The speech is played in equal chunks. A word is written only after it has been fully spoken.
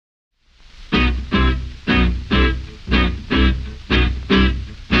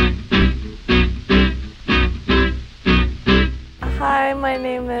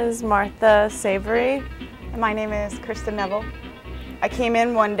Martha Savory. And my name is Kristen Neville. I came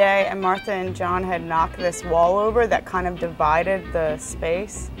in one day and Martha and John had knocked this wall over that kind of divided the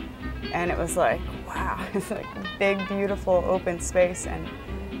space. And it was like, wow, it's like a big, beautiful, open space. And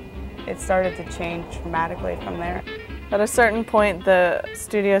it started to change dramatically from there. At a certain point, the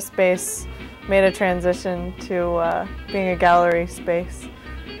studio space made a transition to being a gallery space.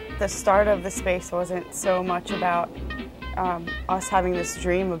 The start of the space wasn't so much about us having this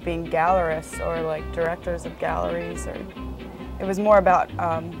dream of being gallerists or like directors of galleries. It was more about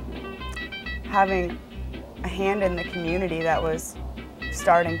having a hand in the community that was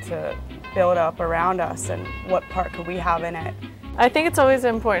starting to build up around us, and what part could we have in it. I think it's always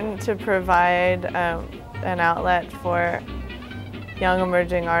important to provide an outlet for young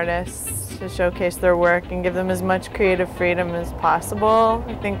emerging artists to showcase their work and give them as much creative freedom as possible.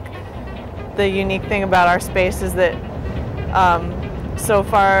 I think the unique thing about our space is that so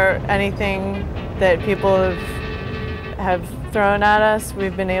far anything that people have thrown at us,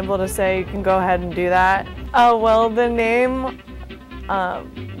 we've been able to say, you can go ahead and do that. Oh, well, the name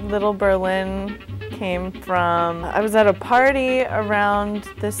Little Berlin came from, I was at a party around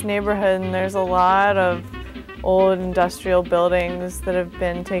this neighborhood and there's a lot of old industrial buildings that have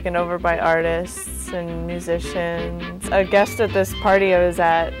been taken over by artists and musicians. A guest at this party I was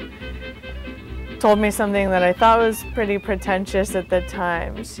at told me something that I thought was pretty pretentious at the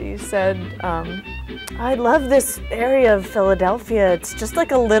time. She said, I love this area of Philadelphia. It's just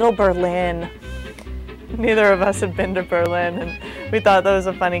like a little Berlin. Neither of us had been to Berlin, and we thought that was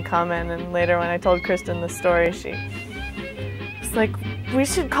a funny comment. And later when I told Kristen the story, she was like, we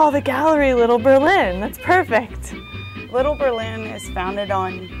should call the gallery Little Berlin. That's perfect. Little Berlin is founded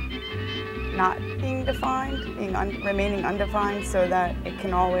on not being defined, remaining undefined, so that it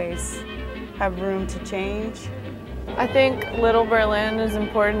can always have room to change. I think Little Berlin is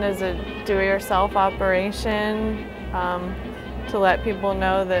important as a do-it-yourself operation to let people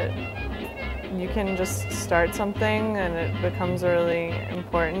know that you can just start something and it becomes really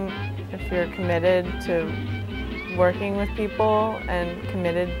important if you're committed to working with people and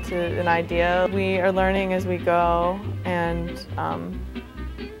committed to an idea. We are learning as we go, and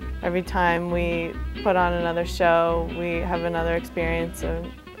every time we put on another show, we have another experience of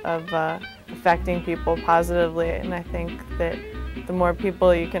affecting people positively, and I think that the more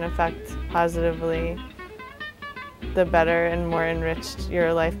people you can affect positively, the better and more enriched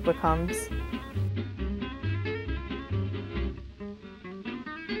your life becomes.